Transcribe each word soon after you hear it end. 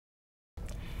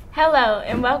Hello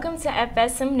and welcome to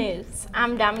FSM News.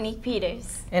 I'm Dominique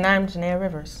Peters. And I'm Janae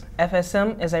Rivers.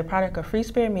 FSM is a product of Free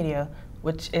Spirit Media,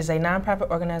 which is a nonprofit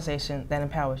organization that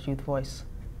empowers youth voice.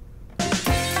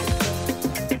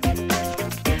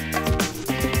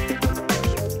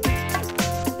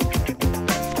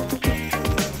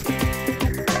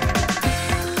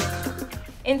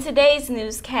 In today's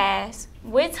newscast,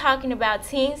 we're talking about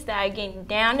teens that are getting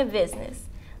down to business,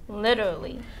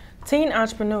 literally. Teen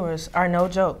entrepreneurs are no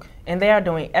joke, and they are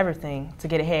doing everything to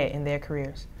get ahead in their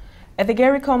careers. At the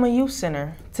Gary Coleman Youth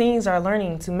Center, teens are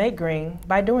learning to make green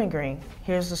by doing green.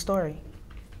 Here's the story.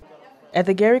 At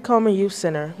the Gary Coleman Youth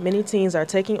Center, many teens are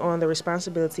taking on the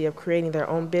responsibility of creating their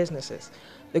own businesses.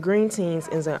 The Green Teens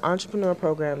is an entrepreneur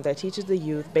program that teaches the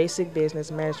youth basic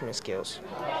business management skills.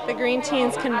 The Green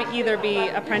Teens can either be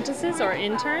apprentices or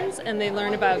interns, and they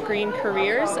learn about green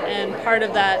careers, and part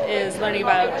of that is learning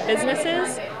about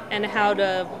businesses and how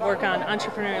to work on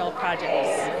entrepreneurial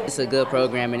projects. It's a good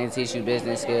program, and it teaches you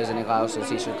business skills, and it can also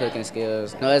teach you cooking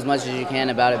skills. Know as much as you can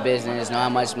about a business, know how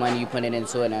much money you put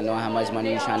into it, and know how much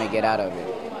money you're trying to get out of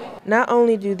it. Not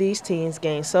only do these teens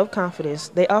gain self-confidence,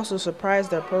 they also surprise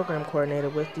their program coordinator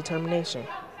with determination.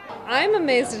 I'm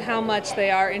amazed at how much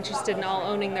they are interested in all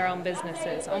owning their own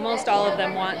businesses. Almost all of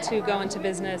them want to go into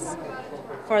business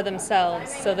for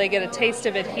themselves, so they get a taste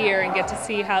of it here and get to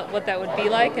see what that would be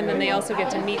like, and then they also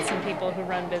get to meet some people who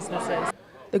run businesses.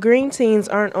 The Green Teens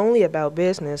aren't only about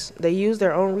business, they use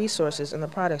their own resources in the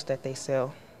products that they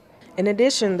sell. In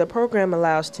addition, the program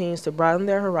allows teens to broaden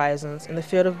their horizons in the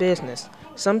field of business.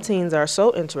 Some teens are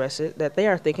so interested that they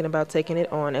are thinking about taking it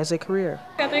on as a career.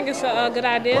 I think it's a good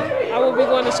idea. I will be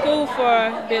going to school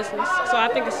for business, so I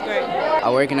think it's great. I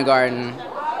work in the garden,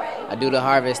 I do the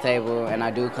harvest table, and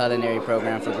I do culinary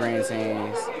program for Green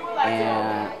Teens,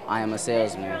 and I am a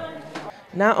salesman.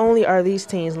 Not only are these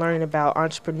teens learning about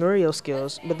entrepreneurial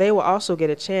skills, but they will also get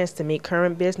a chance to meet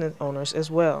current business owners as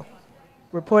well.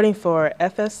 Reporting for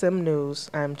FSM News,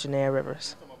 I'm Janae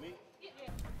Rivers.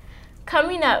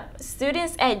 Coming up,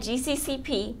 students at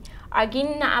GCCP are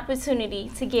getting the opportunity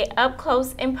to get up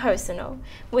close and personal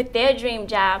with their dream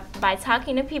job by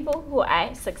talking to people who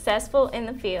are successful in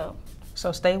the field.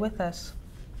 So stay with us.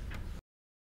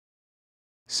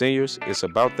 Seniors, it's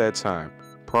about that time.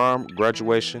 Prom,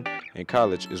 graduation, and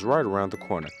college is right around the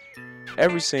corner.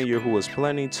 Every senior who is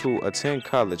planning to attend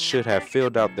college should have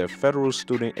filled out their federal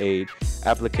student aid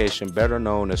application, better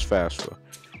known as FAFSA.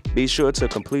 Be sure to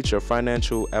complete your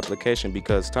financial application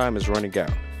because time is running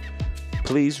out.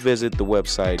 Please visit the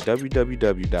website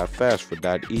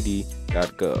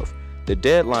www.fafsa.ed.gov. The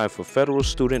deadline for federal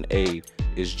student aid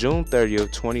is June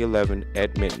 30th, 2011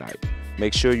 at midnight.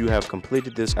 Make sure you have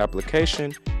completed this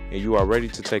application and you are ready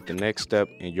to take the next step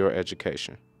in your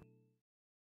education.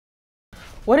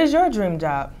 What is your dream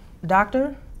job?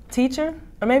 Doctor, teacher,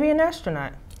 or maybe an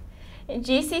astronaut?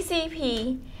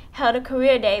 GCCP held a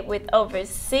career day with over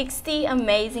 60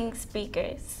 amazing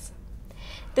speakers.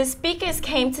 The speakers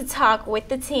came to talk with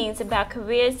the teens about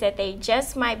careers that they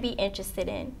just might be interested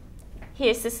in.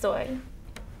 Here's the story.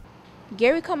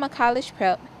 Gary Coleman College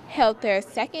Prep held their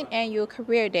second annual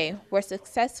career day where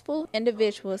successful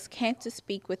individuals came to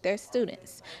speak with their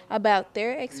students about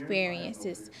their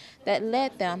experiences that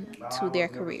led them to their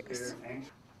careers.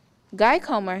 Guy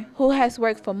Comer, who has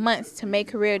worked for months to make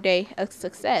Career Day a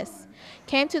success,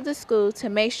 came to the school to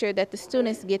make sure that the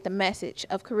students get the message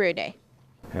of Career Day.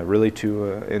 Really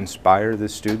to inspire the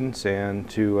students and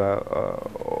to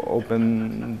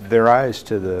open their eyes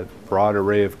to the broad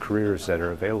array of careers that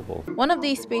are available. One of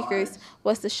these speakers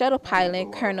was the shuttle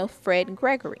pilot, Colonel Fred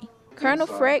Gregory. Colonel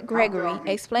Fred Gregory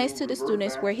explains to the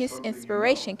students where his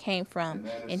inspiration came from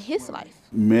in his life.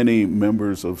 Many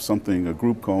members of a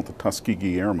group called the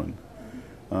Tuskegee Airmen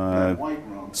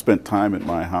spent time at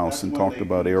my house and talked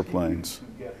about airplanes.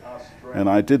 And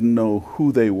I didn't know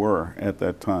who they were at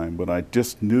that time, but I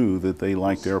just knew that they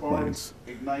liked airplanes,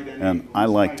 and I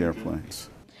liked airplanes.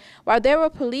 While there were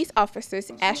police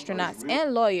officers, astronauts,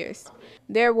 and lawyers,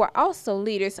 there were also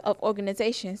leaders of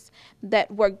organizations that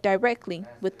work directly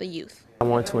with the youth. I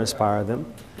want to inspire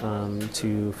them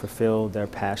to fulfill their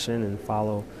passion and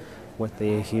follow what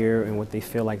they hear and what they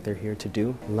feel like they're here to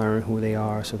do, learn who they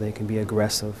are so they can be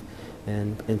aggressive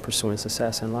in pursuing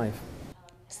success in life.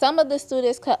 Some of the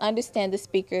students could understand the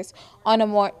speakers on a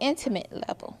more intimate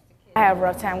level. I had a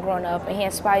rough time growing up, and he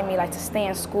inspired me to stay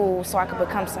in school so I could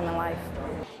become something in life.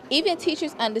 Even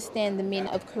teachers understand the meaning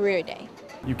of Career Day.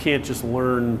 You can't just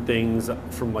learn things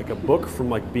from a book,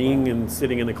 from being and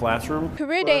sitting in a classroom.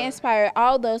 Career Day inspired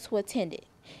all those who attended.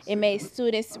 It made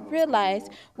students realize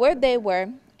where they were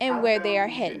and where they are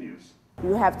headed.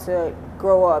 You have to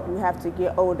grow up, you have to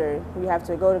get older, you have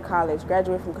to go to college,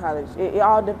 graduate from college. It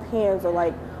all depends on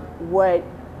like what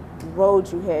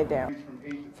road you head down.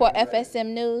 For FSM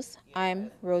News,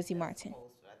 I'm Rosie Martin.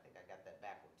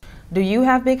 Do you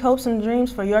have big hopes and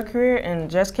dreams for your career and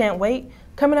just can't wait?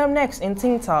 Coming up next in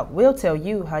Teen Talk, we'll tell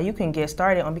you how you can get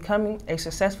started on becoming a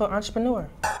successful entrepreneur.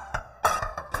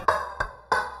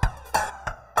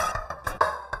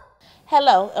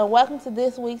 Hello and welcome to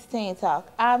this week's Teen Talk.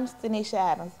 I'm Stanisha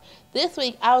Adams. This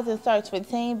week I was in search for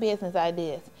teen business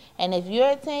ideas. And if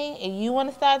you're a teen and you want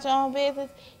to start your own business,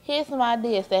 here's some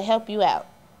ideas that help you out.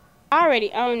 I already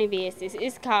own a business.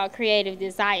 It's called Creative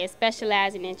Desire,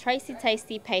 specializing in Tracy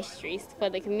Tasty pastries for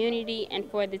the community and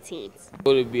for the teens. It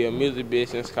would be a music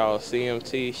business called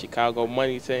CMT, Chicago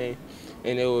Money Team,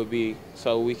 and it would be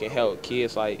so we can help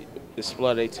kids like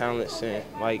explore their talents and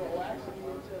like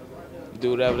do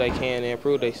whatever they can to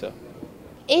improve themselves.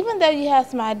 Even though you have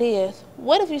some ideas,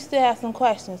 what if you still have some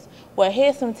questions? Well,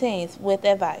 here's some teens with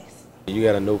advice. You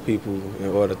got to know people in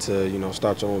order to,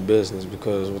 start your own business,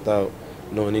 because without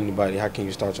knowing anybody, how can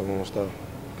you start your own stuff?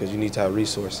 Because you need to have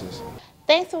resources.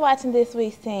 Thanks for watching this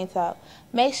week's Teen Talk.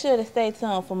 Make sure to stay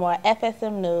tuned for more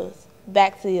FSM news.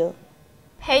 Back to you.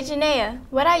 Hey Janaea,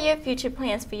 what are your future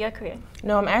plans for your career?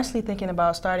 I'm actually thinking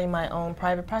about starting my own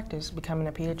private practice, becoming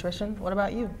a pediatrician. What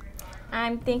about you?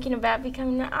 I'm thinking about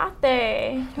becoming an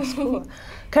author. That's cool.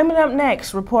 Coming up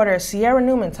next, reporter Sierra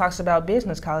Newman talks about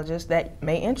business colleges that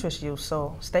may interest you,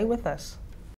 so stay with us.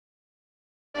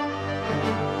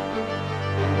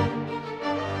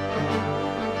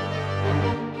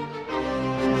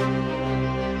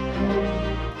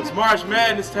 It's March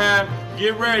Madness time.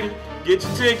 Get ready. Get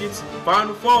your tickets.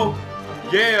 Final Four.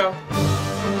 Yeah.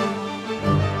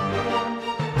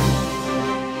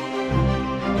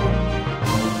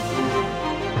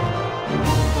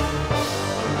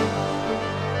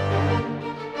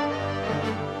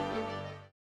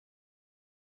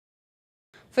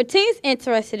 For teens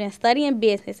interested in studying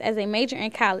business as a major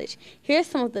in college, here's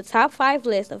some of the top 5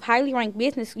 lists of highly ranked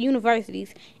business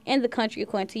universities in the country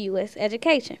according to U.S.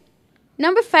 Education.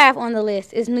 Number 5 on the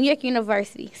list is New York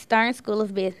University, Stern School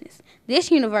of Business. This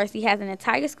university has an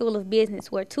entire school of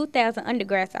business where 2,000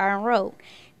 undergrads are enrolled.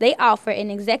 They offer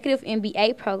an executive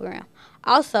MBA program.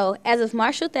 Also, as of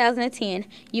March 2010,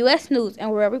 U.S. News and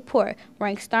World Report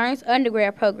ranked Stern's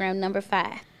undergrad program number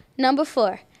 5. Number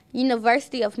 4.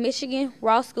 University of Michigan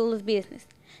Ross School of Business.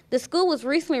 The school was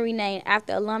recently renamed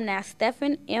after alumni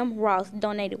Stephen M. Ross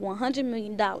donated $100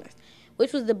 million,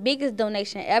 which was the biggest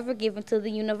donation ever given to the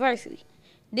university.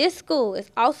 This school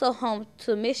is also home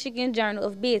to Michigan Journal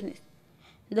of Business,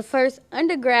 the first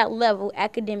undergrad-level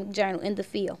academic journal in the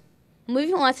field.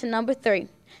 Moving on to number 3,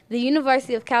 the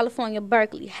University of California,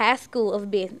 Berkeley Haas School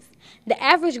of Business. The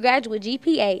average graduate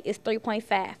GPA is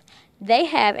 3.5. They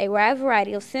have a wide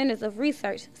variety of centers of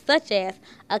research such as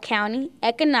accounting,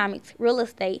 economics, real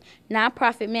estate,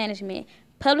 nonprofit management,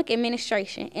 public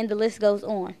administration, and the list goes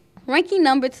on. Ranking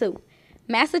number 2,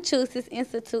 Massachusetts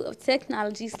Institute of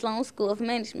Technology Sloan School of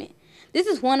Management. This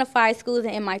is one of 5 schools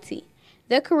at MIT.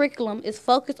 Their curriculum is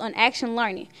focused on action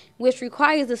learning, which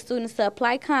requires the students to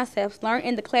apply concepts learned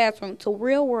in the classroom to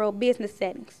real-world business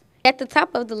settings. At the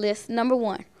top of the list, number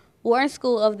 1, Wharton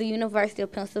School of the University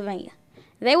of Pennsylvania.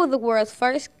 They were the world's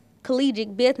first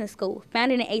collegiate business school,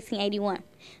 founded in 1881.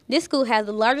 This school has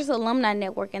the largest alumni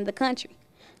network in the country.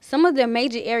 Some of their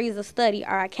major areas of study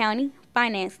are accounting,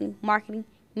 financing, marketing,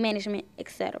 management,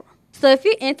 etc. So if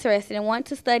you're interested and want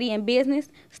to study in business,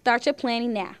 start your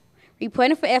planning now.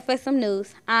 Reporting for FSM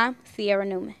News, I'm Sierra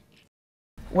Newman.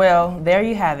 Well, there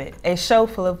you have it, a show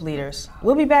full of leaders.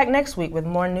 We'll be back next week with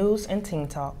more news and Teen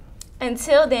Talk.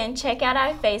 Until then, check out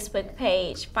our Facebook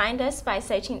page. Find us by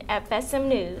searching FSM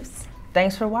News.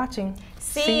 Thanks for watching.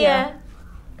 See ya.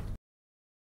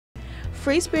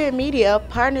 Free Spirit Media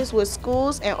partners with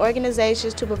schools and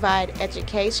organizations to provide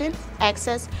education,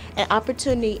 access, and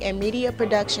opportunity in media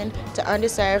production to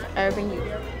underserved urban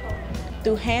youth.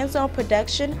 Through hands-on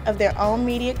production of their own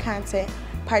media content,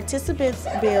 participants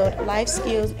build life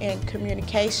skills in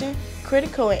communication,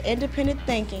 critical and independent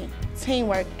thinking,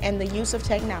 teamwork, and the use of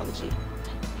technology.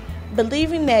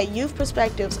 Believing that youth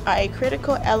perspectives are a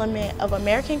critical element of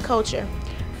American culture,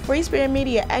 Free Spirit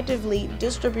Media actively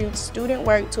distributes student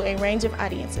work to a range of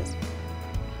audiences.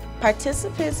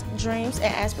 Participants' dreams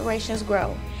and aspirations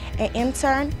grow, and in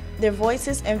turn, their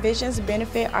voices and visions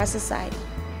benefit our society.